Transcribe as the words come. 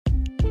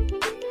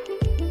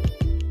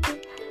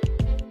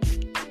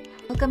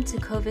Welcome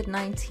to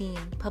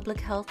COVID-19, Public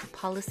Health,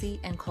 Policy,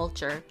 and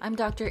Culture. I'm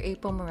Dr.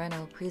 April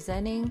Moreno,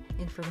 presenting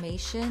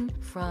information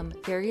from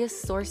various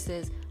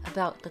sources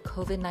about the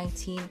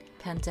COVID-19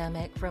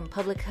 pandemic from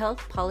public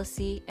health,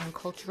 policy, and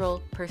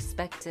cultural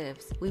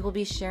perspectives. We will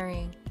be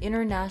sharing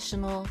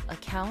international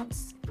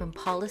accounts from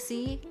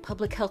policy,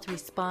 public health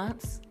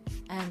response,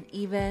 and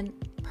even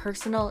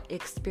personal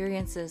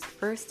experiences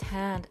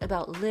firsthand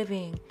about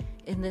living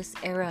in this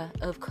era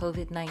of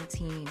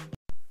COVID-19.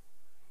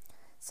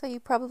 So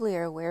you probably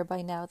are aware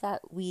by now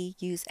that we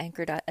use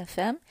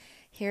Anchor.fm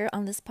here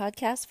on this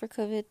podcast for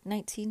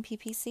COVID-19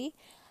 PPC.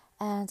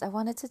 And I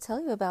wanted to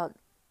tell you about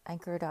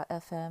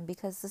Anchor.fm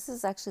because this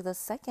is actually the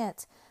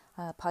second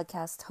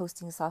podcast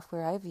hosting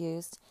software I've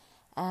used.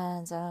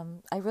 And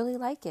I really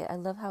like it. I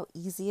love how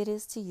easy it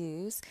is to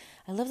use.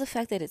 I love the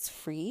fact that it's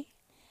free.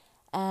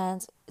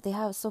 And they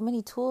have so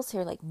many tools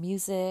here like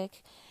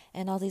music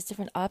and all these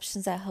different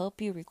options that help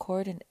you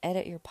record and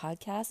edit your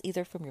podcast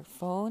either from your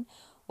phone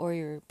or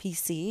your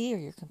PC or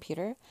your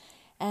computer.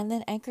 And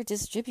then Anchor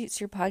distributes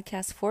your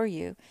podcast for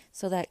you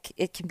so that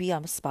it can be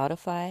on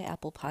Spotify,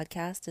 Apple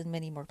Podcast, and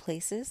many more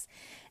places.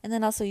 And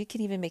then also you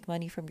can even make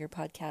money from your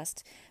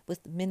podcast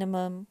with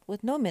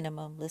no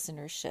minimum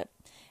listenership.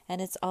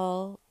 And it's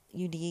all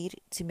you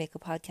need to make a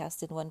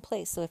podcast in one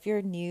place. So if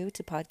you're new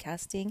to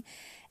podcasting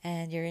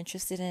and you're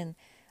interested in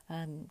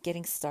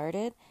getting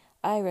started,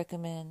 I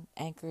recommend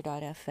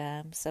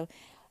Anchor.fm. So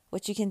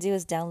what you can do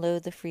is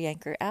download the free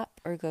Anchor app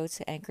or go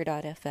to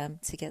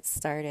Anchor.fm to get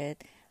started.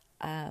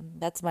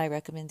 That's my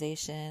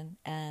recommendation.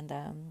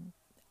 And,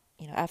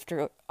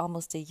 after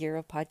almost a year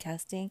of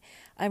podcasting,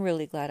 I'm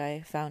really glad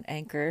I found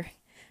Anchor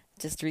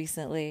just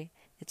recently.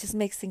 It just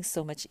makes things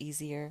so much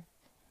easier.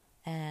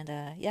 And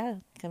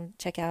come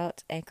check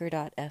out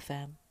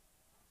Anchor.fm.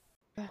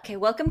 Okay,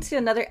 welcome to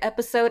another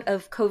episode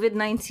of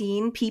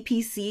COVID-19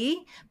 PPC,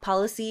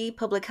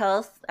 public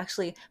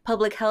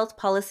health,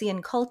 policy,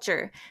 and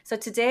culture. So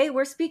today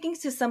we're speaking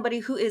to somebody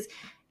who is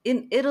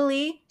in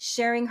Italy,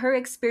 sharing her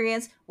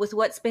experience with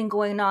what's been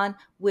going on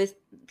with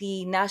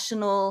the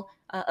national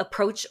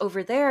approach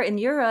over there in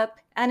Europe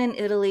and in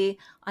Italy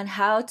on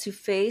how to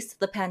face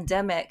the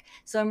pandemic.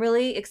 So I'm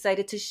really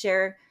excited to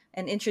share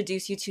and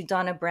introduce you to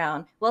Donna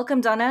Brown.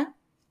 Welcome, Donna.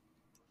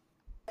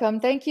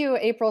 Thank you,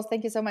 April.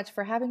 Thank you so much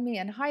for having me.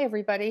 And hi,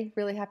 everybody.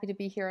 Really happy to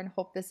be here and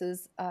hope this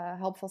is a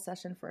helpful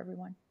session for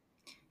everyone.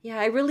 Yeah,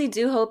 I really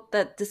do hope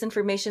that this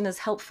information is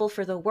helpful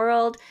for the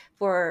world,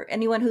 for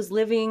anyone who's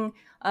living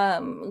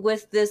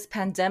with this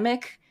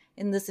pandemic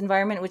in this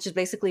environment, which is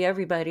basically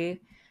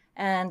everybody,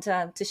 and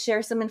to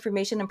share some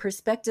information and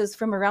perspectives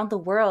from around the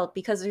world,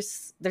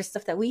 because there's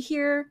stuff that we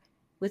hear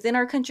within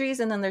our countries,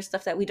 and then there's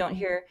stuff that we don't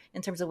hear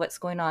in terms of what's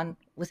going on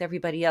with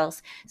everybody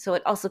else. So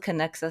it also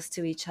connects us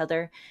to each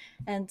other.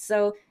 And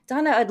so,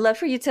 Donna, I'd love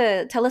for you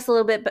to tell us a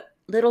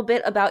little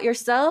bit about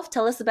yourself.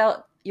 Tell us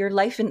about your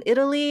life in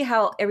Italy,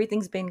 how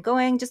everything's been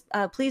going. Just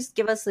please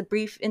give us a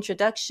brief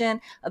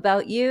introduction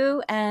about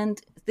you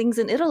and things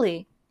in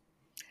Italy.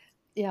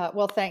 Yeah,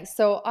 well, thanks.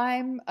 So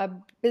I'm a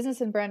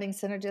business and branding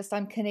synergist.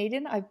 I'm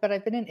Canadian, but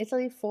I've been in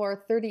Italy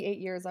for 38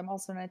 years. I'm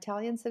also an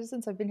Italian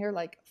citizen, so I've been here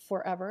like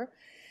forever.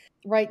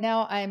 Right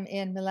now, I'm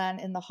in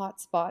Milan in the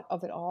hot spot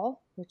of it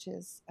all, which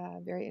is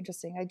very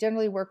interesting. I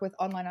generally work with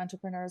online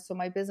entrepreneurs. So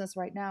my business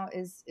right now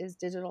is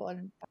digital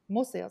and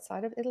mostly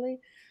outside of Italy.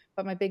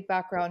 But my big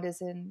background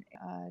is in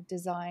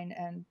design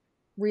and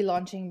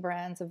relaunching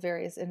brands of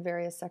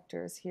various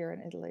sectors here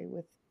in Italy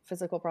with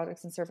physical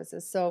products and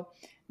services. So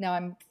now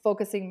I'm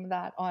focusing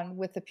that on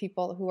with the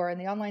people who are in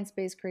the online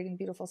space, creating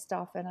beautiful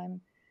stuff.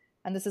 And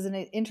this is an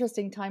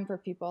interesting time for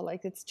people.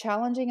 Like, it's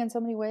challenging in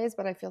so many ways,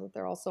 but I feel that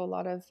there are also a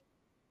lot of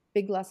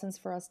big lessons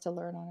for us to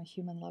learn on a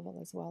human level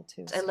as well,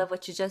 too. I love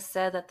what you just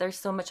said, that there's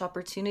so much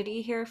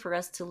opportunity here for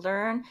us to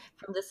learn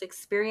from this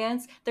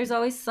experience. There's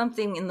always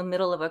something in the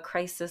middle of a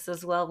crisis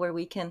as well where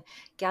we can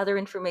gather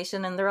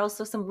information. And there are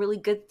also some really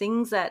good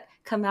things that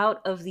come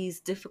out of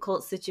these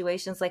difficult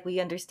situations. Like, we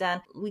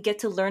understand, we get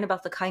to learn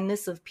about the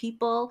kindness of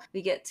people.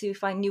 We get to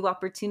find new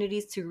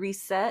opportunities to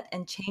reset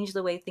and change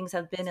the way things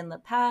have been in the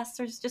past.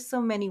 There's just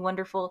so many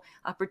wonderful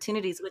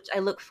opportunities, which I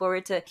look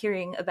forward to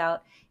hearing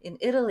about in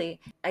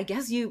Italy. I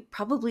guess you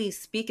probably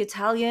speak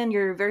Italian.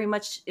 You're very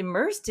much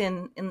immersed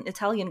in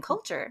Italian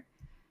culture.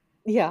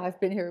 Yeah, I've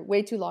been here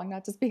way too long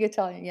not to speak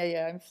Italian.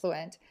 Yeah, I'm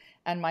fluent.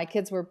 And my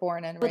kids were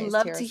born and raised here.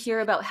 Would love to hear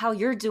about how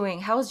you're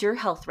doing. How's your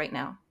health right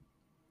now?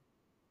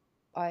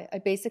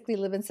 I basically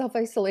live in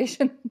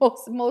self-isolation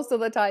most of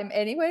the time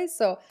anyway,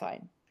 so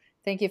fine.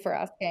 Thank you for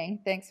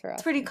asking. Thanks for asking.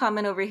 It's pretty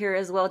common over here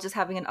as well, just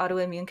having an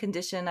autoimmune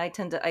condition. I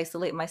tend to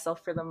isolate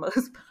myself for the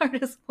most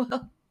part as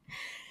well.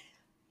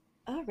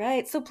 All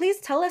right. So please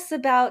tell us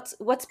about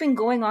what's been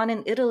going on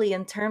in Italy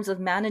in terms of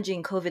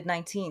managing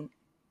COVID-19. At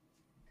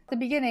the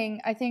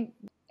beginning, I think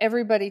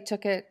everybody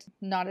took it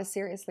not as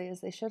seriously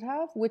as they should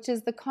have, which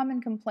is the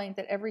common complaint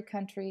that every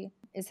country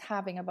is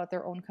having about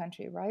their own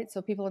country, right?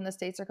 So people in the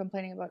States are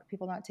complaining about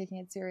people not taking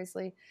it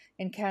seriously.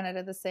 In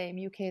Canada, the same.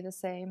 UK, the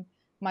same.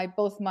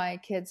 Both my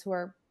kids, who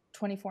are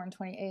 24 and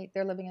 28,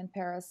 they're living in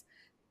Paris.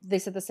 They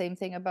said the same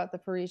thing about the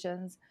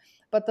Parisians.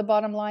 But the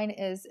bottom line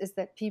is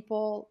that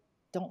people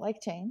don't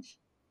like change,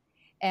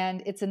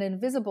 and it's an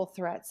invisible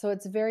threat. So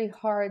it's very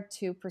hard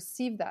to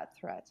perceive that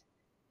threat,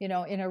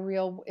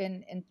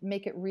 in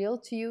make it real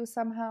to you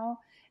somehow.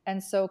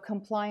 And so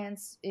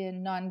compliance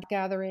in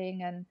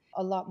non-gathering and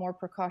a lot more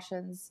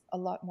precautions, a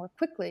lot more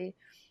quickly,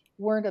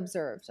 weren't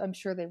observed. I'm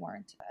sure they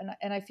weren't.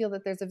 And I feel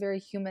that there's a very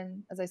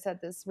human, as I said,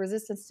 this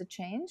resistance to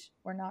change.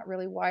 We're not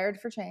really wired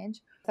for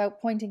change.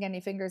 Without pointing any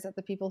fingers at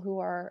the people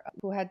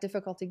who had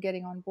difficulty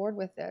getting on board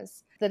with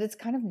this, that it's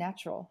kind of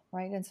natural,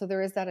 right? And so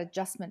there is that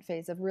adjustment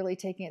phase of really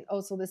taking it,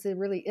 so this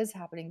really is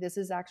happening. This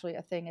is actually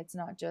a thing. It's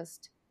not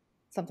just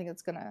something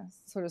that's going to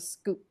sort of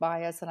scoop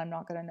by us and I'm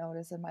not going to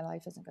notice and my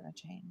life isn't going to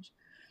change.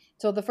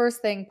 So the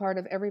first thing, part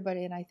of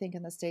everybody, and I think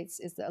in the States,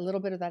 is a little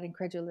bit of that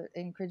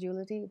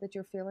incredulity that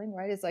you're feeling,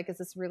 right? It's like, is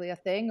this really a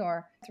thing?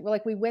 Or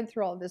like, we went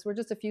through all of this. We're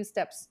just a few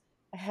steps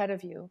ahead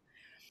of you.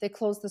 They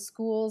closed the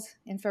schools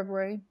in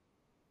February.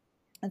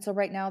 And so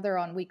right now they're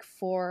on week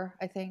 4,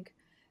 I think.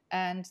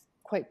 And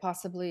quite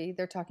possibly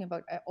they're talking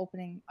about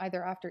opening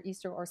either after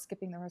Easter or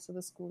skipping the rest of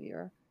the school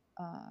year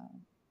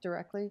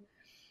directly.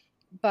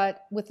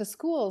 But with the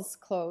schools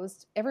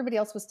closed, everybody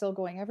else was still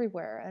going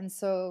everywhere. And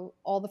so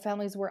all the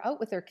families were out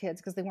with their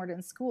kids because they weren't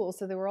in school.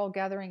 So they were all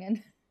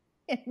gathering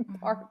in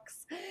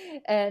parks,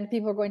 and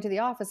people were going to the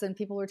office, and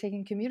people were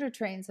taking commuter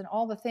trains and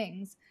all the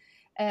things.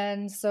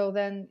 And so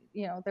then,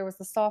 there was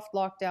the soft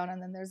lockdown,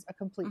 and then there's a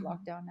complete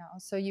lockdown now.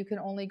 So you can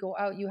only go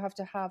out. You have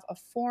to have a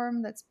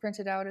form that's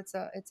printed out. It's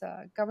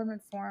a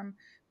government form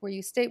where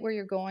you state where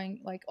you're going,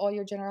 like all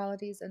your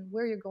generalities and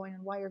where you're going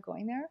and why you're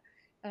going there.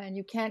 And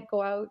you can't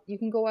go out. You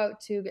can go out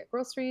to get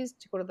groceries,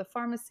 to go to the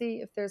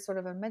pharmacy if there's sort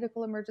of a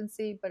medical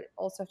emergency, but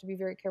also have to be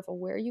very careful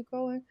where you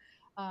go.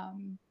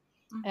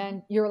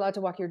 And you're allowed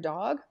to walk your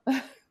dog,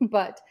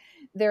 but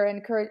they're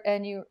encouraged.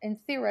 And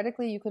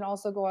theoretically, you can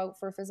also go out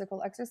for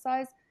physical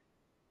exercise.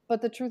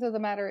 But the truth of the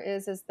matter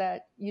is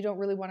that you don't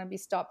really want to be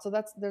stopped. So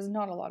there's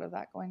not a lot of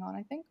that going on,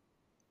 I think.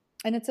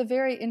 And it's a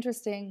very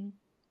interesting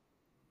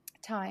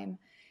time.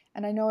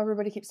 And I know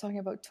everybody keeps talking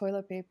about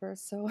toilet paper,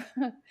 so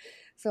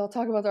I'll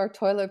talk about our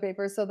toilet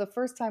paper. So the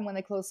first time when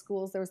they closed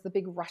schools, there was the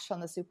big rush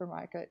on the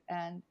supermarket,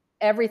 and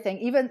everything,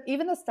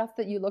 even the stuff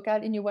that you look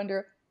at and you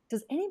wonder,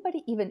 does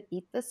anybody even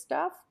eat this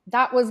stuff?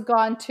 That was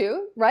gone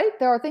too, right?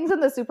 There are things in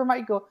the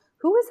supermarket, you go,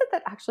 who is it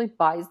that actually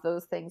buys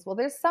those things? Well,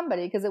 there's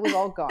somebody, because it was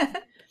all gone.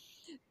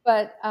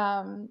 But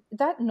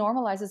that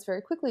normalizes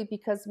very quickly,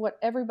 because what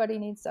everybody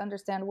needs to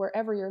understand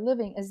wherever you're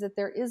living is that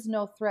there is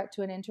no threat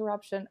to an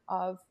interruption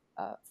of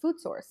food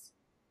source.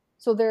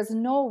 So there's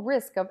no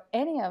risk of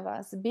any of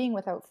us being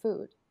without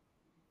food,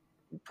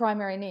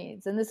 primary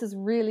needs. And this is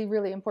really,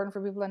 really important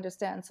for people to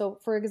understand. So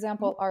for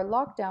example, our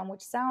lockdown, which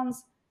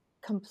sounds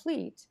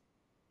complete,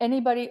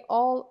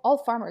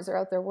 all farmers are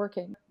out there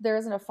working. There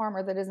isn't a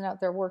farmer that isn't out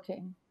there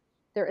working.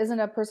 There isn't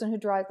a person who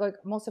drives, like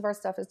most of our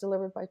stuff is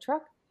delivered by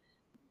truck,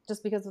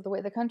 just because of the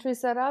way the country's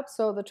set up.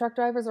 So the truck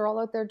drivers are all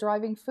out there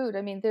driving food.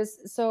 I mean,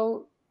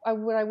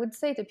 what I would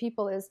say to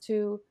people is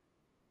to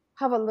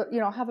have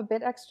a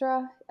bit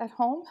extra at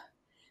home,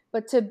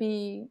 but to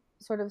be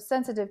sort of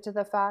sensitive to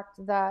the fact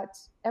that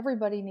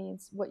everybody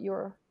needs what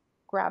you're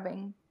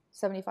grabbing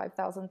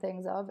 75,000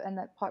 things of, and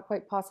that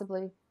quite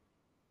possibly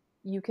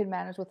you can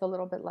manage with a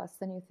little bit less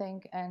than you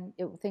think, and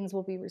things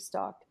will be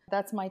restocked.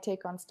 That's my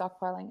take on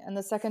stockpiling. And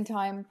the second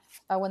time,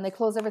 when they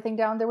closed everything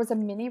down, there was a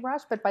mini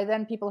rush, but by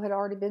then people had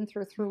already been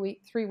through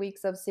 3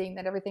 weeks of seeing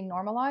that everything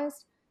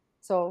normalized.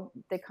 So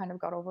they kind of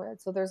got over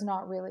it. So there's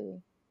not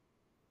really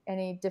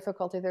any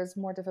difficulty. There's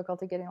more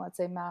difficulty getting, let's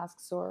say,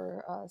 masks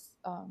or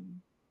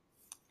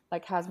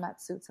like hazmat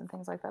suits and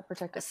things like that,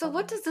 protective. So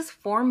what does this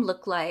form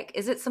look like?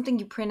 Is it something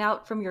you print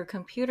out from your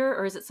computer,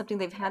 or is it something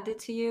they've handed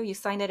to you? You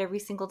sign it every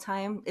single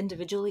time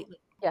individually?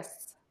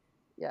 Yes,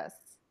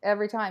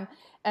 every time.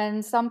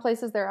 And some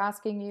places they're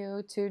asking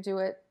you to do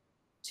it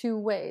 2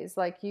 ways.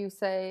 Like you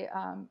say,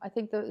 I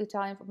think the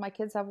Italian, my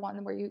kids have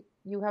one where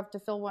you have to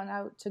fill one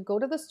out to go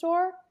to the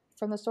store,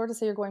 from the store to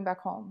say you're going back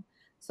home.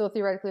 So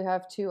theoretically you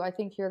have 2. I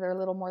think here they're a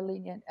little more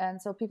lenient.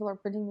 And so people are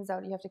printing these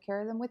out. You have to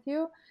carry them with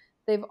you.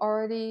 They've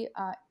already,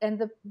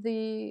 and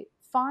the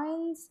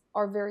fines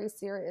are very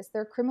serious.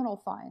 They're criminal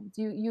fines.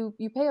 You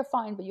pay a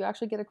fine, but you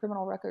actually get a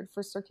criminal record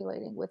for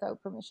circulating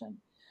without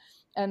permission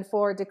and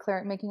for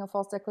making a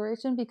false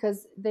declaration,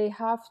 because they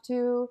have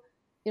to,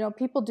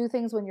 people do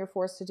things when you're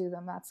forced to do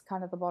them. That's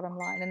kind of the bottom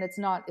line. And it's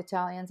not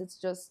Italians, it's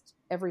just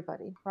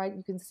everybody, right?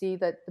 You can see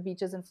that the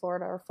beaches in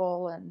Florida are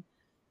full, and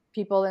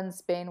people in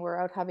Spain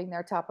were out having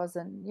their tapas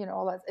and,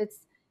 all that.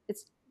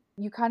 It's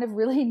you kind of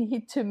really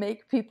need to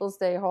make people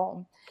stay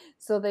home.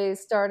 So they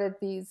started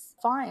these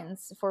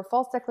fines for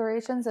false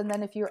declarations. And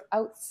then if you're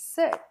out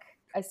sick,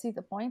 I see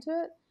the point to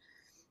it.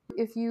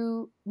 If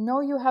you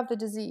know you have the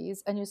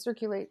disease and you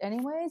circulate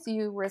anyways,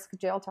 you risk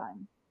jail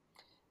time.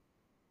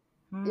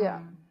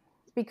 Yeah.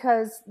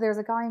 Because there's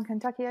a guy in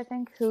Kentucky, I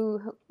think,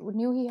 who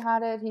knew he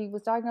had it. He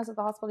was diagnosed at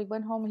the hospital. He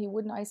went home. He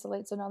wouldn't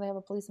isolate. So now they have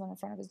a policeman in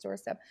front of his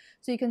doorstep.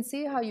 So you can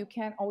see how you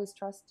can't always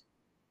trust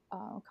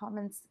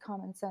common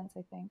sense,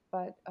 I think.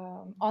 But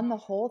on the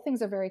whole,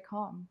 things are very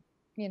calm,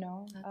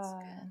 That's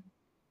good.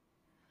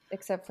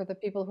 except for the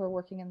people who are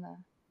working in the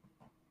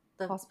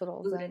The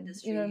hospitals, food and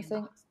you know what I'm industry and the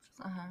saying? hospitals.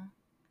 Uh-huh.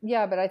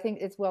 Yeah, but I think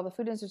it's, well, the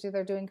food industry,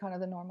 they're doing kind of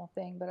the normal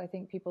thing. But I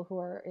think people who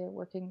are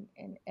working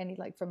in any,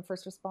 like from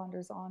first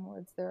responders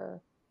onwards,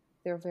 they're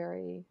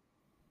very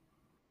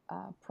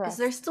Is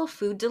there pressed. still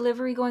food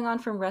delivery going on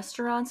from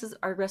restaurants?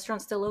 Are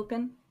restaurants still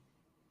open?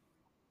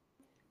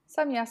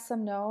 Some yes,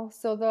 some no.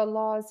 So the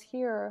laws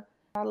here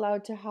are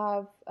allowed to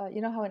have,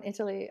 how in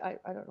Italy, I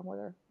don't know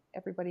whether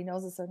everybody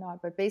knows this or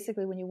not, but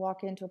basically when you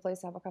walk into a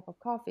place to have a cup of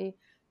coffee,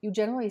 you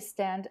generally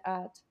stand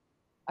at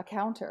a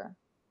counter.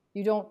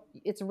 You don't,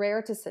 it's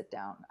rare to sit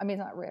down. I mean,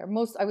 not rare.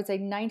 Most, I would say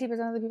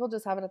 90% of the people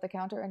just have it at the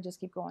counter and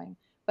just keep going.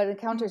 But at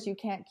counters, Mhm. you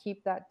can't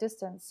keep that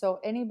distance. So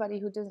anybody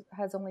who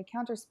has only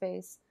counter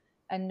space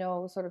and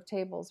no sort of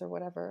tables or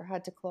whatever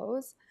had to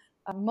close.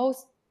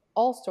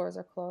 All stores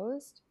are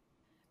closed.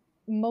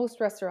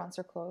 Most restaurants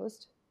are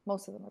closed.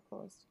 Most of them are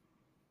closed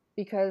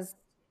because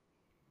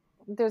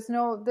there's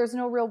no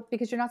real,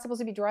 because you're not supposed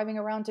to be driving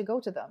around to go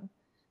to them.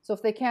 So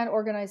if they can't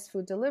organize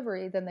food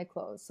delivery, then they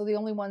close. So the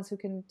only ones who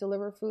can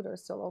deliver food are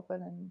still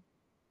open, and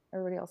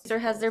everybody else is Or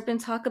has there closed. been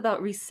talk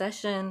about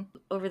recession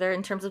over there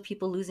in terms of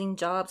people losing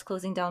jobs,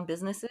 closing down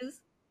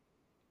businesses?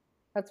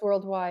 That's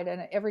worldwide,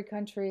 and every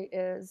country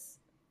is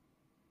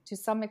to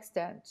some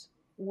extent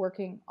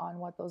working on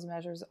what those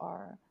measures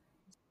are.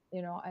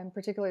 I'm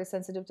particularly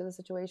sensitive to the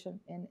situation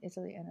in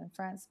Italy and in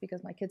France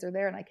because my kids are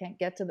there and I can't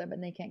get to them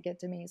and they can't get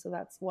to me. So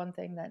that's one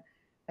thing that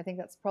I think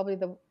that's probably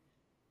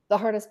the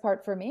hardest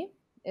part for me,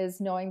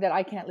 is knowing that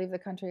I can't leave the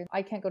country.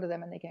 I can't go to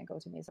them and they can't go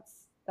to me. So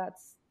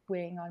that's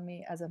weighing on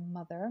me as a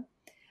mother.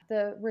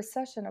 The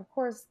recession, of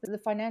course, the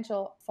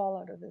financial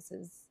fallout of this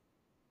is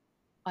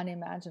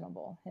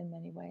unimaginable in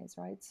many ways,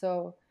 right?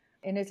 So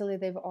in Italy,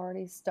 they've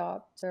already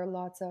stopped. There are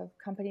lots of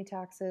company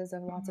taxes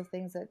and lots Mhm. of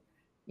things that,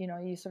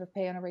 you sort of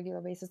pay on a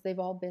regular basis. They've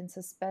all been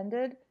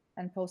suspended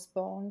and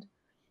postponed.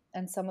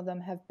 And some of them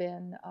have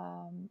been,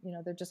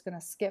 they're just going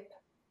to skip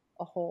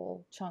a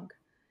whole chunk.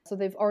 So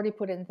they've already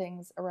put in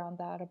things around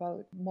that,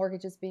 about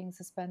mortgages being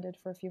suspended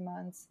for a few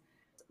months.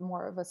 It's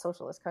more of a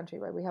socialist country,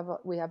 right?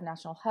 We have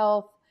national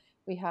health.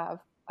 We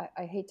have,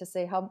 I hate to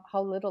say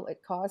how little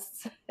it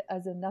costs,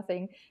 as in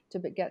nothing, to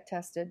get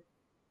tested.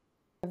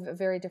 We have a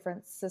very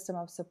different system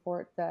of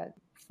support that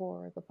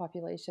for the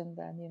population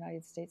than the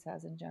United States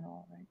has in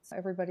general, right? So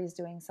everybody's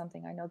doing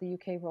something. I know the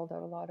UK rolled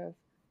out a lot of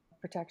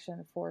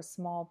protection for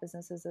small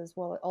businesses as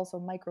well, also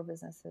micro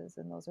businesses,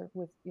 and those are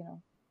with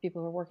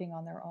people who are working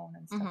on their own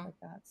and stuff Mhm. like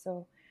that.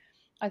 So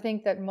I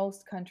think that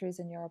most countries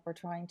in Europe are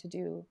trying to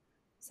do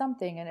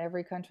something, and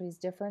every country is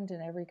different,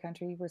 and every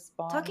country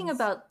Talking responds.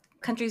 about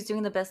countries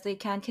doing the best they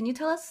can you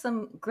tell us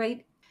some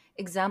great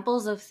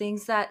examples of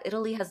things that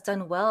Italy has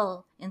done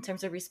well in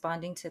terms of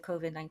responding to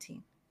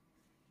COVID-19?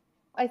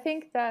 I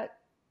think that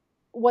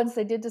once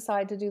they did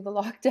decide to do the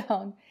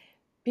lockdown,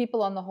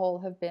 people on the whole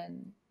have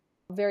been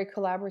very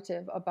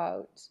collaborative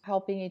about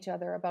helping each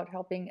other, about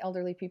helping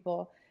elderly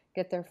people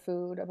get their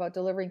food, about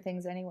delivering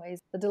things anyways.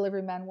 The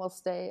delivery man will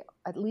stay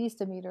at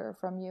least a meter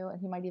from you, and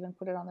he might even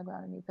put it on the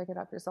ground and you pick it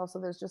up yourself. So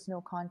there's just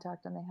no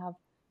contact, and they have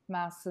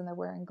masks and they're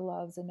wearing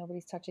gloves and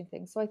nobody's touching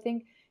things. So I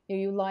think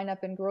you line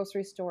up in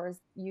grocery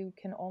stores, you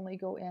can only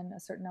go in a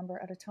certain number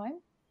at a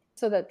time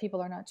so that people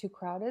are not too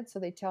crowded. So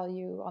they tell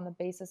you on the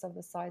basis of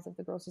the size of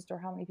the grocery store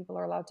how many people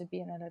are allowed to be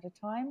in it at a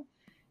time,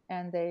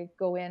 and they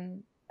go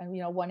in and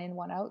one in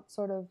one out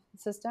sort of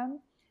system,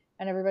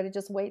 and everybody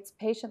just waits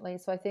patiently.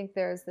 So I think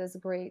there's this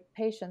great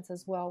patience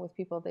as well with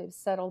people. They've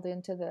settled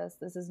into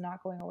this is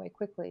not going away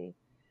quickly,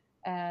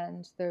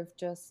 and they've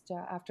just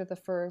after the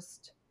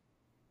first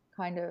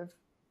kind of,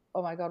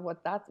 oh my god,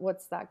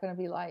 what's that going to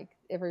be like,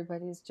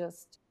 everybody's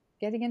just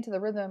getting into the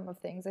rhythm of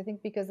things. I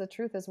think because the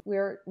truth is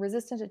we're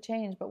resistant to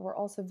change, but we're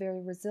also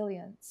very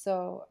resilient.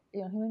 So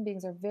human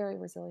beings are very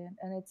resilient,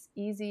 and it's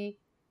easy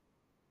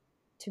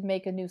to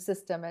make a new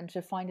system and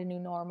to find a new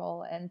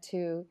normal and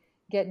to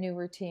get new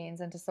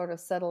routines and to sort of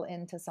settle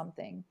into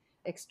something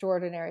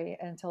extraordinary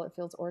until it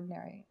feels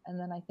ordinary. And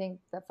then I think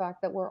the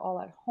fact that we're all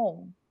at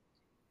home,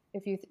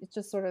 if you it's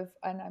just sort of,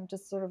 and I'm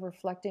just sort of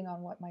reflecting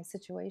on what my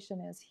situation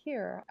is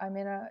here. I'm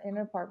in an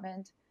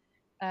apartment,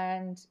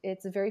 and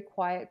it's very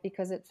quiet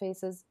because it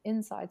faces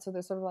inside. So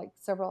there's sort of like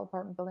several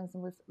apartment buildings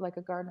and with like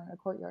a garden and a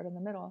courtyard in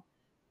the middle.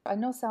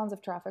 No sounds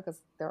of traffic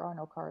because there are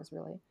no cars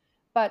really.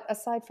 But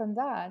aside from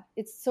that,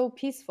 it's so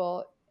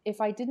peaceful. If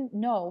I didn't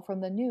know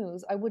from the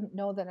news, I wouldn't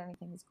know that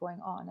anything is going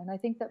on. And I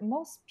think that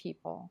most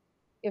people,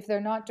 if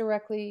they're not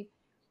directly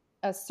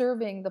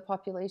serving the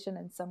population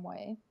in some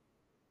way,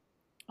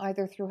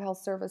 either through health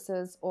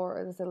services or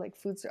as like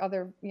foods or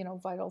other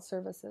vital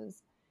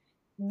services,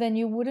 then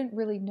you wouldn't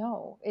really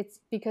know.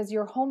 It's because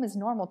your home is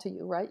normal to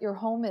you, right? Your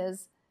home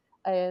is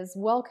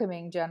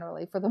welcoming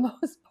generally for the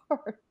most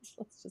part.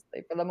 Let's just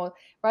say for the most,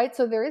 right?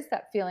 So there is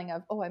that feeling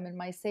of, oh, I'm in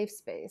my safe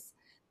space.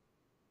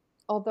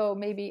 Although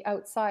maybe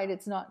outside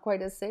it's not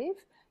quite as safe.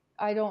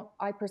 I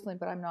personally,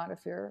 but I'm not a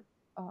fear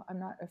I'm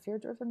not a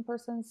fear-driven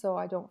person, so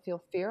I don't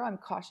feel fear. I'm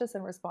cautious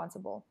and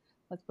responsible.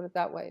 Let's put it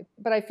that way.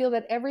 But I feel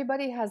that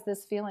everybody has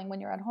this feeling when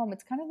you're at home.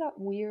 It's kind of that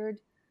weird,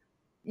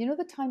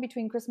 the time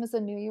between Christmas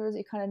and New Year's,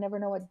 you kind of never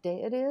know what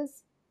day it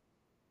is.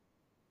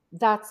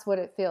 That's what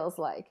it feels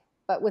like,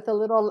 but with a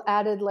little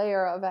added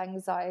layer of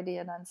anxiety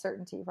and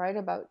uncertainty, right,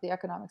 about the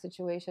economic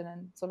situation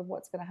and sort of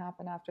what's going to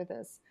happen after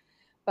this.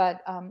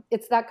 But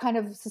it's that kind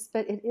of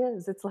it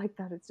is. It's like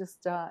that. It's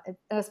just, and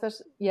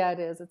especially, yeah, it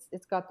is.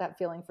 It's got that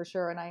feeling for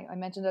sure. And I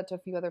mentioned that to a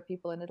few other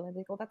people in Italy.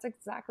 They go, that's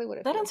exactly what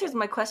it That feels answers like.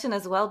 my question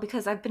as well,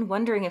 because I've been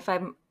wondering if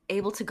I'm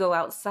able to go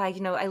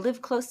outside. I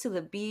live close to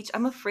the beach.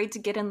 I'm afraid to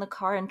get in the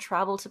car and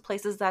travel to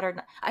places that are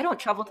not, I don't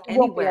travel to You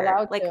won't be anywhere.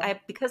 allowed Like to.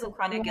 because of You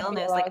chronic won't be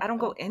illness, like allowed I don't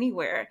go to.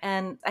 anywhere.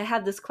 And I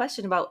had this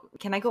question about,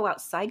 can I go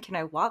outside? Can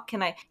I walk?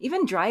 Can I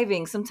even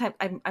driving? Sometimes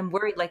I'm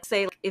worried, like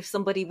say if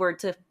somebody were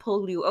to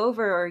pull you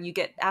over or you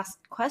get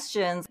asked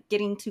questions,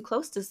 getting too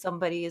close to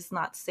somebody is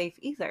not safe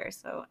either.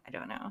 So I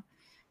don't know.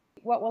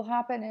 What will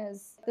happen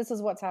is, this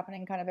is what's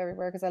happening kind of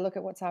everywhere, because I look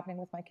at what's happening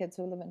with my kids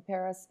who live in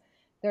Paris.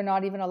 They're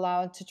not even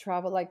allowed to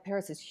travel. Like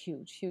Paris is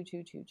huge, huge,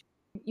 huge, huge.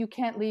 You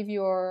can't leave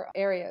your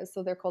areas.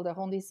 So they're called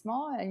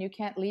arrondissement, and you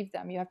can't leave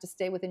them. You have to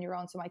stay within your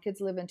own. So my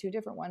kids live in two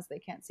different ones. They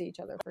can't see each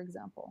other, for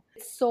example.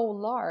 It's so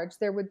large.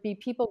 There would be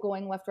people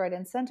going left, right,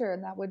 and center,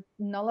 and that would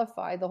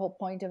nullify the whole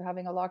point of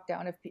having a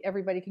lockdown if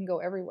everybody can go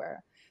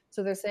everywhere.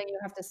 So they're saying you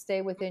have to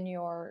stay within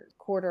your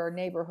quarter or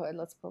neighborhood.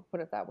 Let's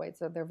put it that way.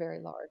 So they're very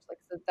large, like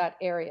so that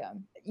area.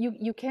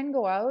 You can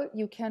go out,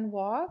 you can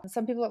walk.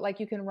 Some people are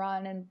like, you can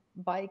run and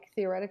bike.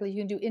 Theoretically,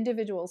 you can do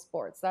individual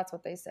sports. That's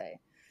what they say.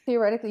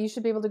 Theoretically, you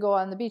should be able to go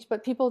on the beach,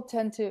 but people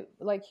tend to,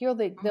 like here,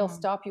 they'll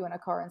stop you in a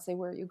car and say,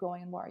 where are you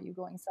going and why are you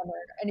going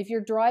somewhere? And if you're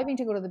driving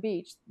to go to the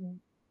beach,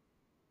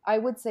 I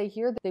would say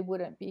here that they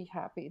wouldn't be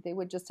happy. They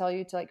would just tell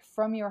you to, like,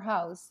 from your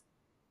house,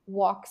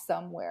 walk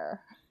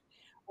somewhere,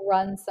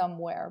 run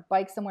somewhere,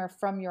 bike somewhere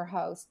from your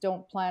house.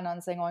 Don't plan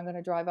on saying, oh, I'm going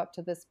to drive up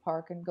to this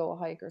park and go a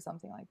hike or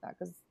something like that,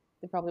 because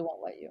they probably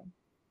won't let you.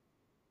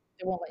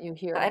 They won't let you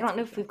here. I That's don't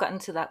know for if sure. we've gotten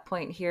to that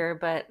point here,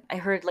 but I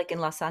heard like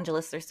in Los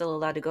Angeles, they're still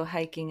allowed to go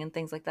hiking and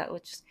things like that,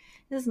 which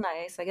is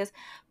nice, I guess.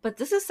 But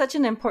this is such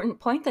an important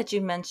point that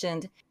you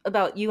mentioned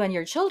about you and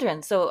your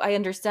children. So I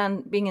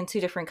understand being in two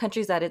different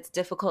countries that it's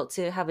difficult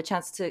to have a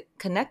chance to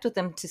connect with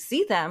them, to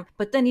see them.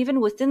 But then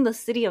even within the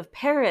city of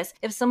Paris,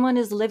 if someone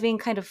is living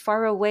kind of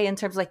far away in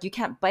terms of like you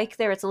can't bike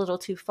there, it's a little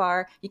too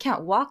far. You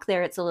can't walk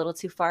there, it's a little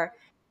too far.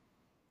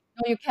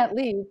 No, you can't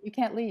leave. You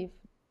can't leave.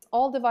 It's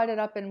all divided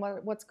up in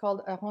what's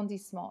called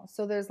arrondissement.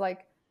 So there's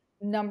like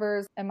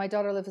numbers, and my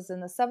daughter lives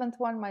in the seventh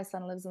one. My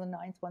son lives in the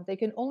ninth one. They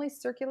can only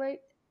circulate,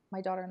 my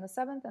daughter in the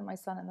seventh and my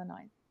son in the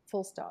ninth.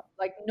 Full stop.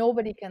 Like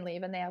nobody can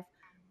leave, and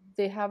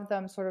they have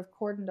them sort of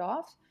cordoned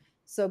off.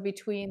 So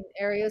between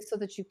areas, so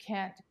that you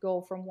can't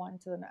go from one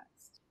to the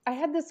next. I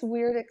had this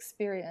weird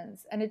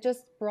experience, and it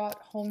just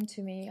brought home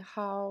to me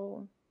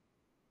how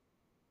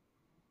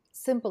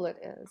simple it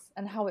is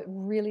and how it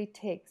really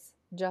takes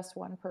just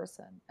one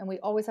person. And we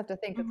always have to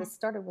think that Mhm. this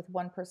started with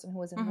one person who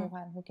was in Mhm.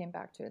 Wuhan who came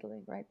back to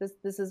Italy, right?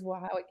 This is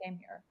how it came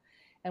here,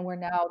 and we're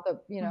now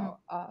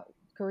Mhm.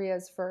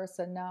 Korea's first,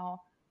 and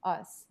now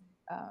us.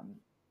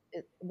 Um,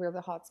 we're the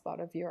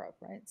hotspot of Europe,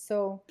 right?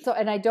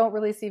 And I don't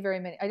really see very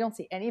many. I don't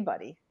see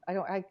anybody.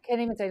 I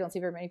can't even say I don't see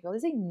very many people. I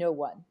see no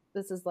one.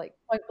 This is like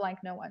point blank,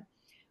 no one.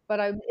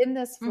 But I'm in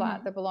this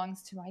flat Mhm. that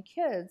belongs to my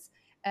kids,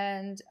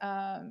 and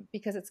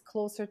because it's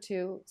closer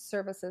to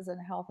services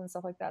and health and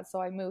stuff like that.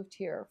 So I moved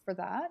here for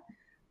that,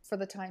 for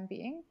the time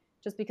being,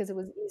 just because it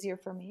was easier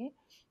for me.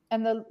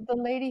 And the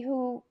lady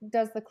who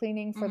does the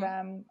cleaning for Mhm.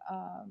 them,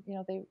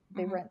 they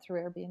Mhm. rent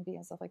through Airbnb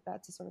and stuff like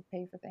that to sort of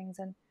pay for things.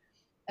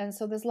 And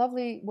so this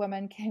lovely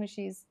woman came.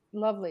 She's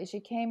lovely. She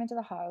came into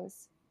the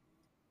house,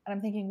 and I'm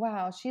thinking,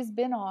 wow, she's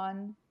been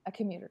on a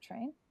commuter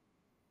train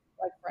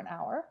like for an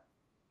hour.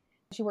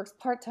 She works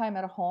part-time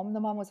at a home. The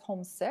mom was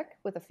homesick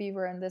with a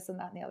fever and this and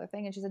that and the other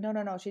thing. And she said, no,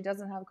 no, no, she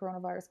doesn't have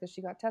coronavirus because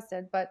she got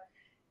tested. But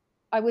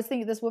I was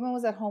thinking this woman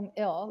was at home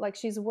ill, like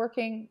she's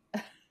working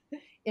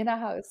in a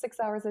house 6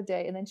 hours a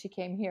day. And then she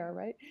came here,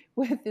 right?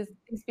 With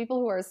these people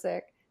who are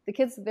sick.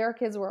 Their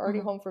kids were already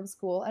Mhm. home from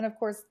school. And of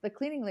course, the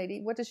cleaning lady,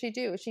 what does she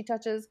do? She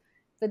touches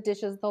the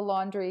dishes, the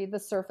laundry, the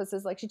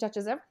surfaces, like she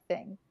touches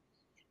everything.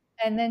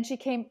 And then she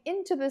came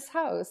into this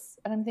house,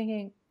 and I'm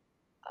thinking,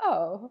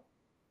 oh,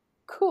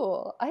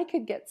 cool, I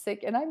could get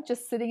sick and I'm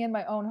just sitting in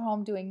my own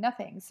home doing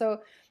nothing.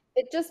 So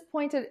it just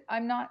pointed,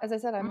 I'm not, as I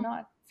said, I'm Mhm.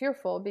 not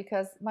fearful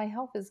because my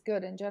health is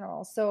good in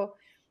general. So,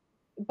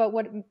 but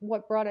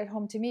what brought it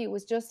home to me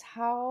was just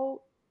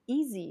how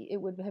easy it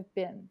would have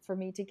been for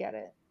me to get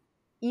it,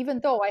 even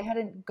though I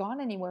hadn't gone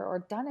anywhere or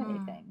done Mhm.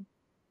 anything.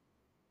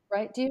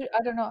 Right?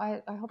 I don't know.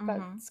 I hope Mhm.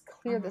 that's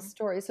clear, the Mhm.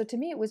 story. So to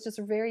me, it was just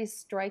very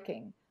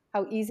striking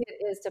how easy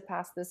it is to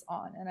pass this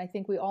on. And I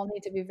think we all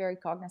need to be very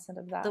cognizant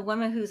of The that.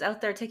 woman who's out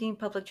there taking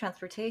public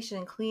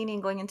transportation, cleaning,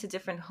 going into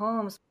different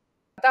homes.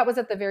 That was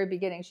at the very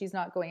beginning. She's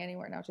not going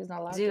anywhere now. She's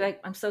not allowed Dude,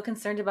 to. I'm so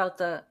concerned about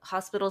the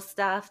hospital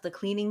staff, the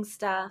cleaning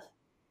staff.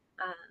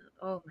 Uh,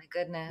 oh my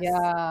goodness.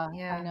 Yeah, I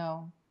Yeah.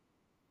 know.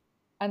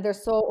 and they're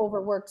so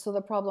overworked. So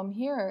the problem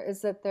here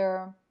is that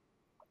they're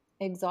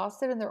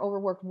exhausted and they're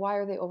overworked. Why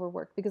are they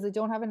overworked? Because they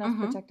don't have enough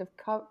Mm-hmm. protective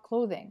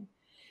clothing.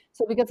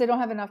 So because they don't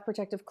have enough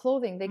protective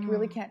clothing, they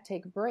really Mm. can't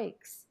take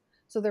breaks.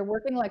 So they're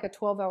working like a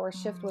 12-hour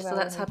shift So without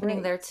that's any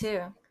happening there breaks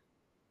too.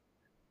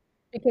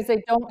 because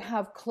they don't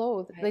have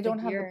clothes. Right, They the don't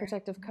have the gear.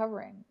 protective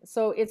covering.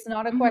 So it's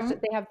not a Mm-hmm. question.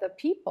 They have the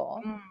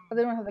people, Mm. but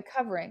they don't have the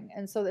covering.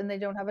 And so then they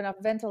don't have enough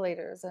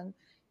ventilators.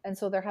 And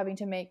so they're having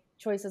to make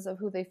choices of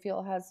who they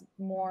feel has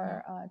Mm-hmm.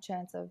 more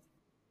chance uh,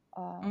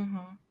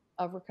 Mm-hmm.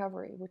 of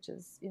recovery, which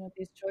is,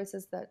 these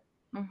choices that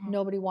Mm-hmm.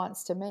 nobody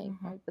wants to make,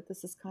 Mm-hmm. right? But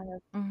this is kind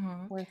of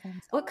Mm-hmm. where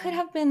things What could are.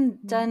 have been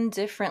Mm. done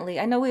differently?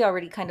 I know we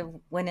already kind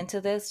of went into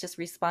this, just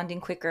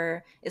responding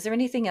quicker. Is there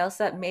anything else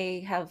that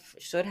may have,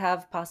 should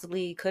have,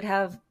 possibly could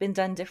have been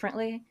done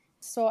differently?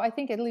 So I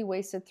think Italy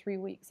wasted 3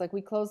 weeks. Like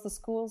we closed the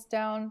schools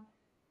down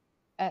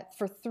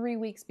for 3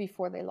 weeks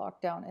before they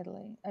locked down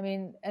Italy. I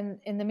mean, and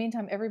in the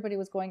meantime, everybody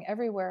was going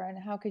everywhere. And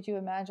how could you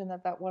imagine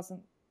that that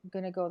wasn't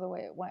going to go the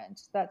way it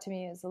went? That to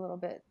me is a little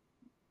bit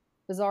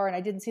bizarre. And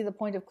I didn't see the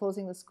point of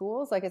closing the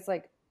schools. Like it's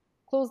like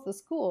close the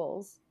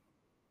schools,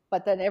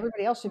 but then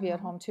everybody else should be at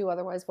Mm-hmm. home too.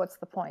 Otherwise, what's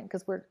the point?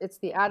 Because it's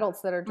the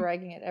adults that are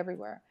dragging it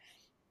everywhere.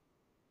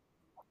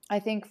 I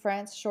think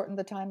France shortened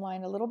the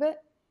timeline a little bit.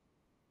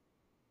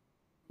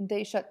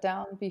 They shut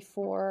down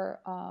before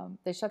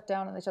they shut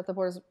down and they shut the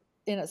borders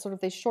in a sort of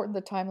they shortened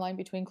the timeline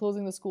between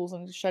closing the schools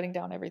and shutting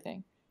down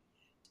everything.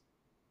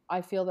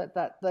 I feel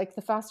that like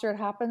the faster it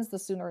happens, the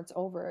sooner it's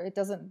over. It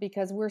doesn't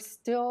because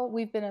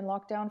we've been in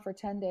lockdown for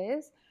 10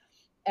 days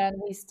and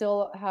we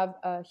still have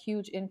a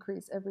huge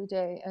increase every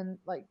day. And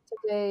like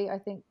today, I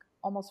think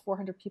almost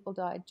 400 people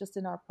died just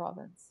in our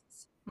province.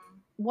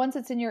 Once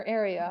it's in your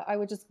area, I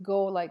would just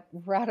go like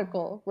Mm-hmm.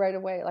 radical right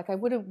away. Like I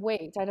wouldn't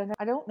wait. I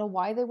don't know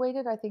why they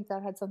waited. I think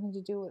that had something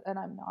to do with, and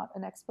I'm not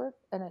an expert,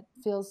 and it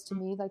feels to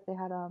me like they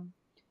had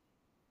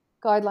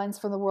guidelines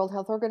from the World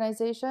Health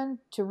Organization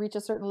to reach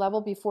a certain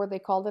level before they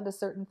called it a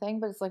certain thing.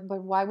 But it's like,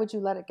 but why would you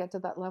let it get to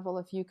that level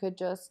if you could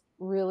just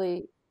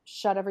really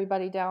shut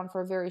everybody down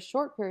for a very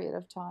short period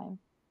of time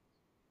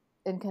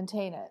and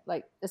contain it?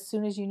 Like as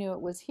soon as you knew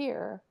it was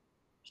here,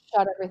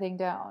 shut everything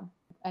down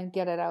and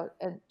get it out.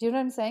 And do you know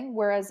what I'm saying?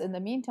 Whereas in the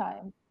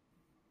meantime,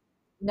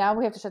 now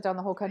we have to shut down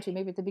the whole country. Right.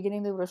 Maybe at the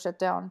beginning they would have shut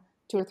down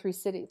two Yeah. or three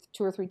cities,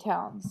 two or three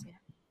towns,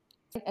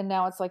 Yeah. and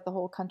now it's like the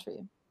whole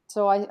country.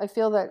 So I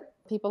feel that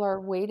people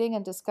are waiting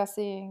and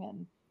discussing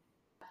and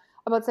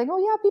about saying, oh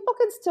yeah, people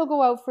can still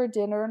go out for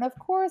dinner, and of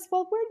course,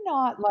 well, we're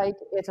not like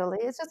Italy.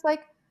 It's just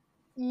like,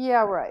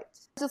 yeah, right.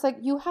 It's just like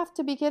you have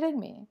to be kidding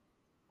me.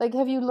 Like,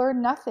 have you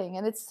learned nothing?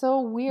 And it's so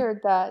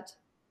weird that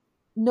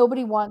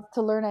nobody wants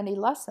to learn any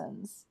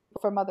lessons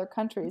from other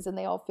countries, and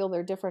they all feel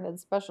they're different and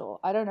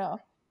special. I don't know.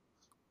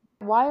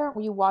 Why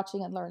aren't you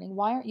watching and learning?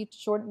 Why aren't you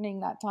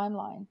shortening that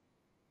timeline?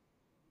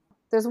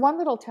 There's one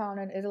little town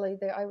in Italy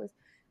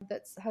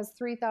that has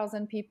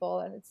 3,000 people,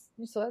 and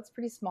that's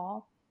pretty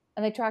small.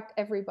 And they tracked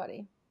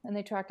everybody, and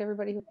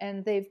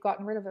they've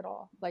gotten rid of it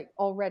all, like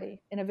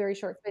already in a very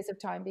short space of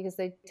time because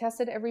they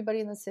tested everybody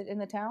in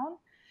the town.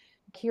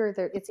 Here,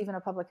 it's even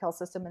a public health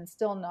system, and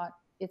still not.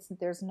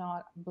 There's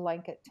not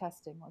blanket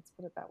testing. Let's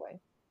put it that way.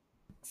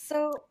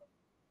 So,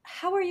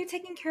 how are you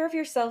taking care of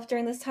yourself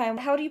during this time?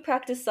 How do you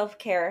practice self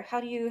care? How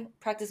do you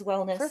practice First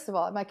wellness? of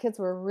all, my kids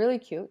were really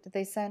cute.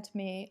 They sent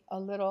me a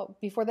little,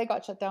 before they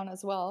got shut down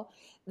as well,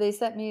 they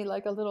sent me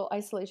like a little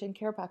isolation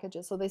care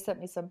packages. So they sent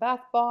me some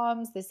bath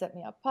bombs, they sent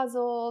me a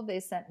puzzle, they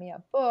sent me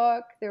a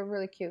book. They were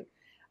really cute.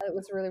 It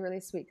was really, really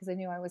sweet because they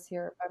knew I was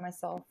here by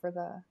myself for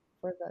the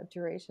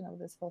duration of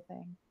this whole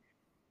thing.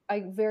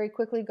 I very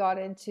quickly got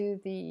into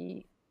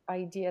the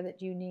idea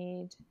that you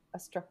need a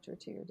structure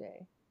to your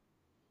day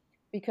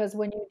because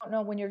when you don't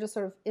know, when you're just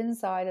sort of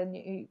inside and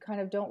you kind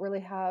of don't really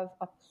have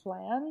a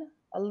plan,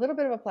 a little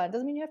bit of a plan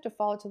doesn't mean you have to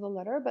follow to the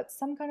letter, but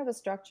some kind of a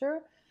structure,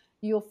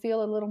 you'll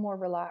feel a little more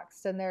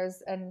relaxed and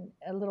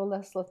a little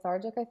less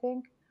lethargic, I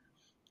think.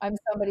 I'm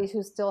somebody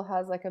who still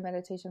has like a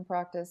meditation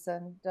practice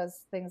and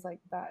does things like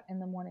that in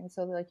the morning,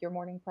 so like your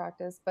morning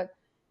practice, but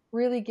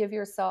really give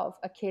yourself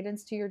a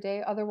cadence to your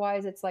day.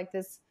 Otherwise it's like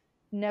this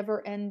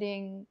never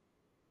ending,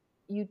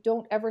 you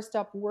don't ever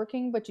stop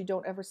working, but you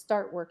don't ever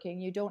start working.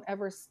 You don't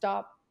ever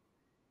stop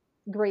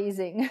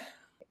grazing.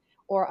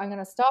 Or I'm going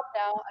to stop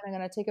now and I'm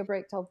going to take a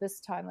break till this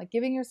time. Like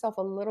giving yourself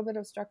a little bit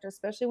of structure,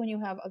 especially when you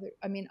have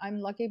I mean, I'm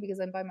lucky because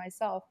I'm by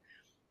myself,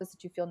 is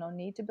that you feel no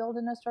need to build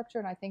in a structure.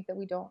 And I think that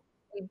we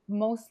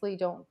mostly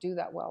don't do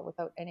that well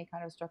without any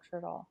kind of structure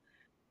at all.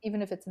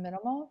 Even if it's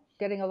minimal,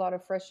 getting a lot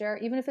of fresh air,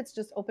 even if it's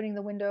just opening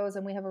the windows,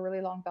 and we have a really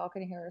long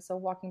balcony here. So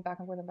walking back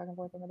and forth and back and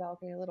forth on the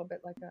balcony, a little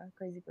bit like a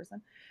crazy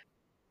person.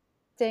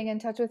 Staying in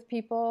touch with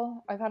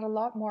people. I've had a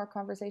lot more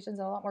conversations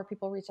and a lot more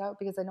people reach out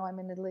because I know I'm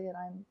in Italy and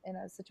I'm in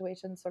a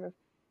situation sort of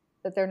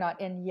that they're not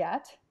in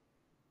yet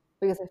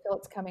because I feel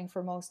it's coming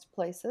for most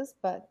places,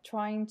 but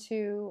trying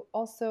to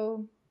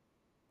also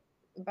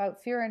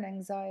about fear and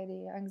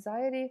anxiety.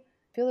 Anxiety,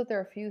 I feel that there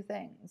are a few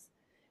things.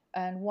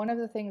 And one of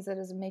the things that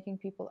is making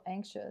people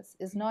anxious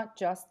is not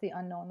just the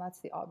unknown,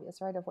 that's the obvious,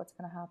 right, of what's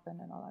going to happen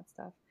and all that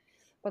stuff.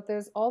 But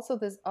there's also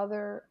this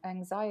other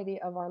anxiety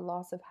of our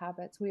loss of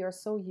habits. We are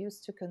so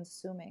used to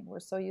consuming. We're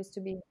so used to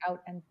being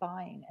out and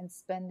buying and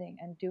spending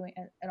and doing,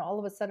 and all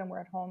of a sudden we're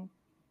at home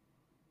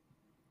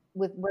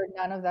with where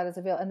none of that is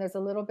available. And there's a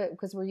little bit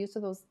because we're used to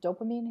those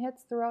dopamine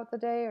hits throughout the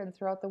day and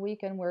throughout the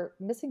week, and we're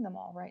missing them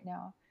all right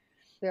now.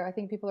 I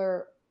think people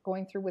are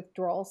going through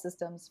withdrawal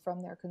systems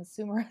from their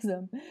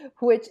consumerism,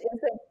 which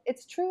isn't,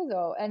 it's true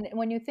though. And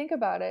when you think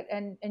about it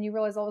and you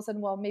realize all of a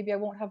sudden, well, maybe I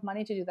won't have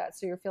money to do that.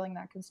 So you're feeling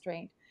that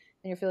constraint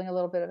and you're feeling a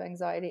little bit of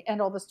anxiety,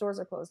 and all the stores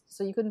are closed.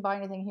 So you couldn't buy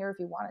anything here if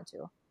you wanted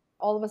to.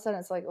 All of a sudden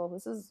it's like, oh,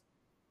 this is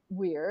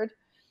weird.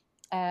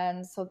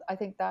 And so I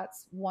think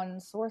that's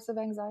one source of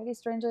anxiety,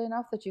 strangely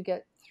enough, that you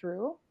get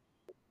through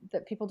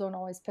that people don't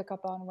always pick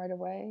up on right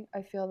away.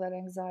 I feel that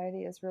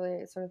anxiety is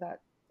really sort of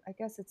that, I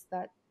guess it's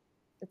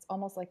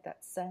almost like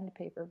that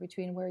sandpaper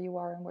between where you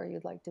are and where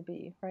you'd like to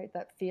be, right?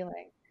 That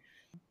feeling,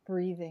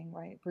 breathing,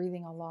 right?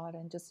 Breathing a lot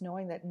and just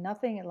knowing that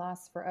nothing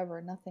lasts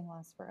forever. Nothing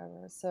lasts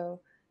forever. So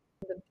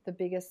the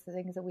biggest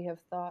things that we have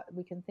thought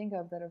we can think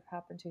of that have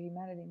happened to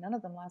humanity, none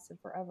of them lasted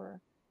forever.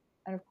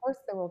 And of course,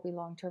 there will be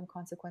long-term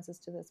consequences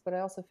to this, but I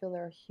also feel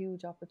there are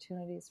huge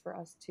opportunities for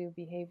us to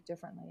behave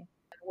differently,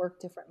 work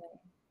differently.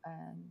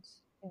 And,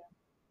 you know,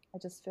 I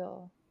just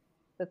feel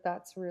that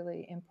that's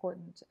really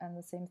important. And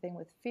the same thing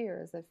with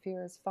fear is that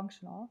fear is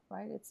functional,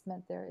 right? It's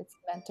meant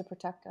to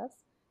protect us,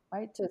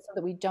 right? So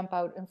that we jump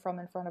out in front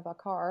of a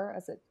car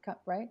as it,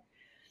 right?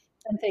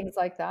 And things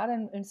like that.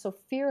 And so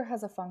fear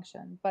has a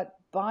function, but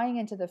buying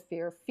into the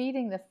fear,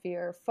 feeding the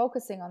fear,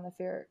 focusing on the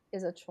fear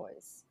is a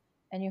choice.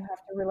 And you have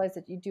to realize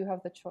that you do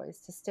have the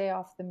choice to stay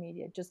off the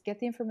media. Just get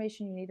the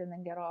information you need and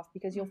then get off,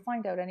 because you'll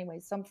find out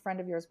anyway. Some friend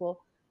of yours will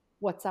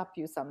WhatsApp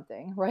you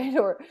something, right?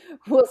 Or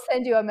will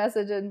send you a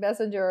message in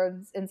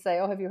Messenger and say,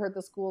 oh, have you heard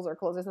the schools are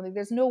closed or something?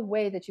 There's no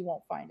way that you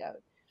won't find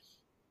out.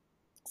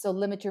 So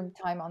limit your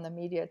time on the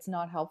media. It's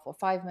not helpful.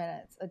 5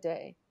 minutes a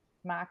day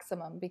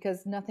maximum,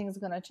 because nothing's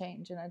going to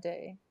change in a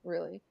day,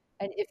 really.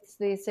 And if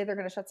they say they're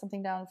going to shut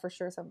something down, for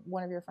sure,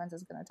 one of your friends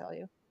is going to tell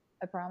you.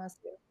 I promise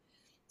you.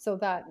 So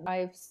that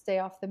I stay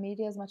off the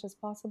media as much as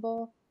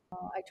possible.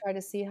 I try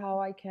to see how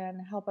I can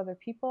help other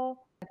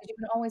people. You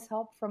can always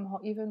help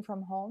even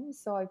from home.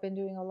 So I've been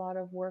doing a lot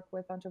of work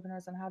with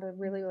entrepreneurs on how to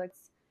really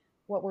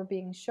what we're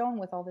being shown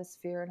with all this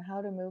fear, and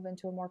how to move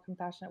into a more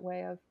compassionate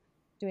way of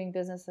doing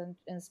business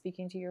and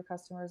speaking to your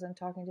customers and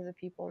talking to the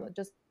people,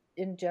 just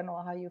in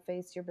general, how you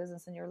face your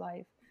business and your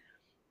life.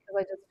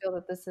 I just feel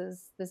that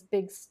this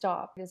big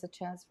stop is a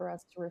chance for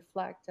us to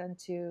reflect and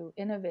to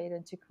innovate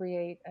and to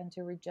create and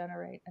to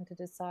regenerate and to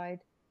decide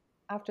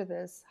after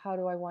this, how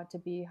do I want to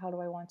be? How do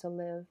I want to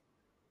live?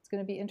 It's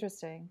going to be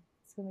interesting.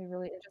 It's going to be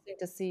really interesting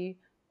to see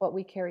what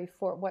we carry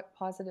forward, what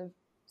positive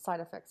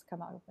side effects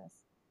come out of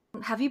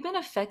this. Have you been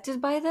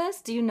affected by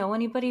this? Do you know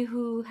anybody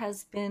who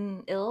has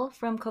been ill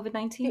from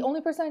COVID-19? The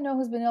only person I know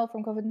who's been ill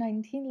from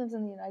COVID-19 lives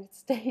in the United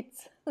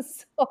States.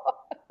 So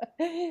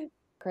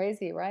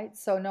crazy, right?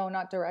 So no,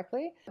 not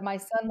directly. My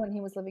son, when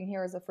he was living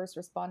here, is a first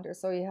responder.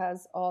 So he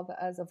has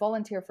as a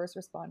volunteer first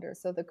responder.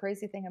 So the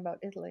crazy thing about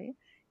Italy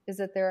is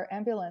that their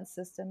ambulance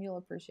system, you'll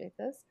appreciate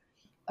this,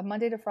 a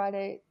Monday to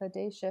Friday, the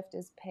day shift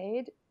is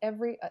paid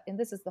and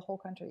this is the whole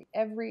country,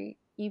 every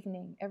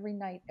evening, every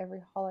night,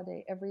 every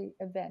holiday, every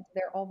event.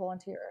 They're all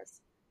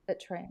volunteers that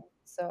train.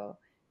 So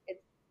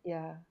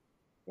yeah.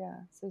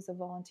 So he's a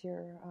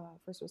volunteer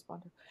first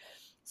responder.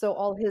 So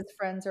all his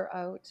friends are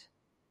out.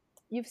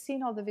 You've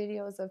seen all the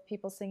videos of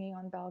people singing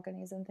on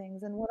balconies and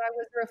things. And what I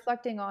was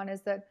reflecting on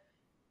is that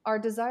our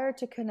desire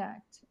to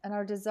connect and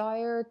our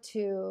desire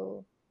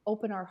to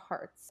open our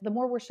hearts, the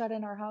more we're shut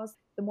in our house,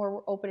 the more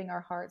we're opening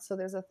our hearts. So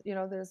there's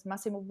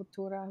Massimo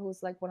Bottura,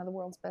 who's like one of the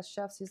world's best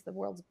chefs. He's the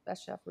world's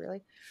best chef, really,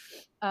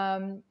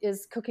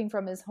 is cooking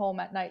from his home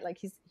at night. Like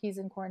he's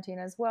in quarantine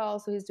as well.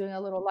 So he's doing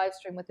a little live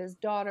stream with his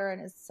daughter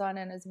and his son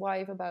and his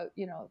wife about,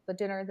 the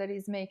dinner that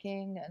he's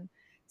making. And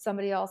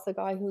somebody else, the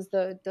guy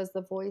does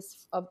the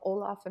voice of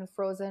Olaf and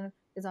Frozen,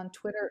 is on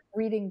Twitter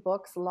reading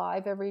books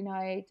live every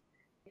night.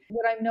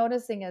 What I'm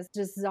noticing is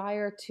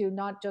desire to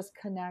not just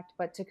connect,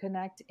 but to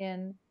connect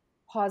in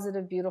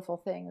positive, beautiful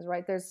things,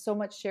 right? There's so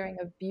much sharing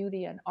of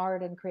beauty and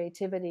art and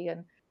creativity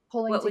and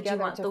pulling together. What would you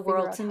want the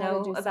world to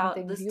know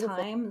about this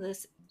time,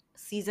 this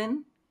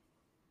season?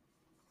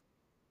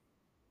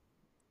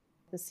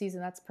 The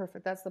season, that's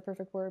perfect. That's the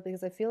perfect word,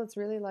 because I feel it's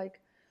really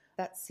like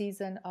that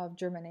season of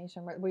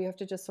germination, right? Where you have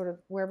to just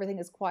where everything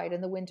is quiet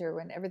in the winter,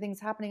 when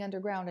everything's happening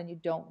underground and you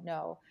don't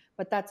know.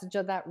 But that's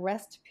just that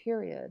rest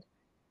period.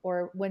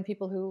 Or when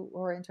people who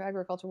are into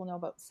agriculture will know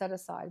about set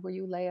aside, where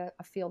you lay a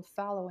field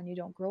fallow and you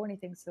don't grow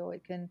anything so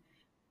it can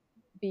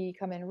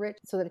become enriched,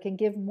 so that it can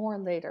give more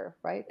later,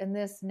 right? And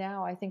this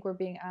now, I think we're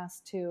being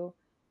asked to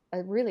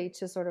really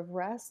to sort of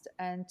rest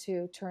and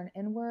to turn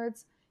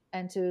inwards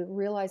and to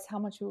realize how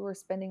much we were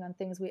spending on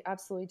things we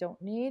absolutely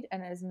don't need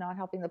and is not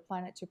helping the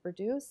planet to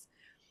produce.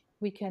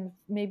 We can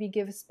maybe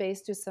give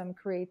space to some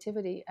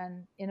creativity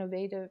and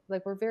innovative,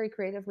 like we're very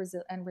creative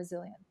and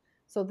resilient.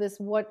 So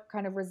what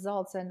kind of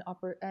results and I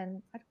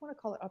don't want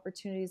to call it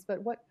opportunities,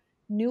 but what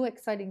new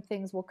exciting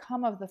things will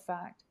come of the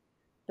fact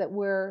that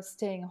we're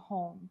staying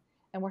home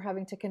and we're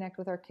having to connect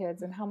with our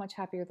kids, and how much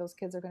happier those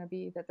kids are going to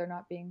be that they're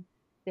not being,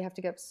 they have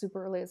to get up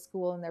super early at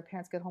school and their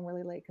parents get home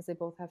really late because they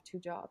both have two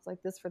jobs.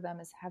 Like, this for them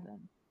is heaven,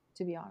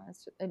 to be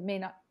honest. It may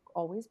not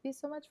always be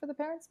so much for the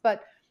parents,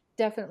 but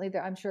definitely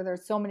I'm sure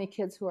there's so many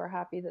kids who are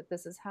happy that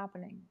this is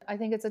happening. I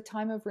think it's a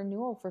time of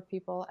renewal for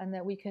people, and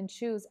that we can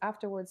choose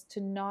afterwards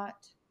to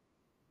not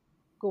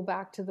go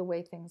back to the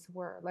way things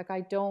were. Like,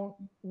 I don't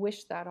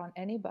wish that on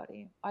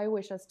anybody. I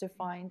wish us to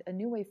find a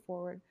new way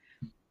forward.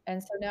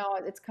 And so now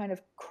it's kind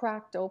of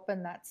cracked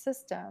open that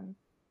system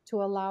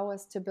to allow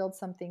us to build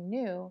something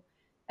new.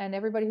 And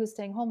everybody who's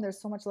staying home,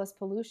 there's so much less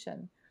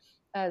pollution.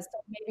 So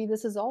maybe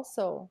this is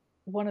also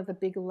one of the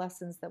big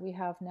lessons that we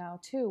have now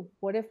too.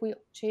 What if we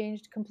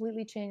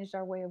completely changed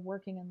our way of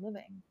working and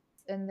living?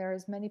 And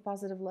there's many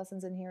positive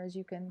lessons in here as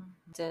you can.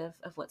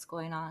 Of what's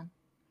going on.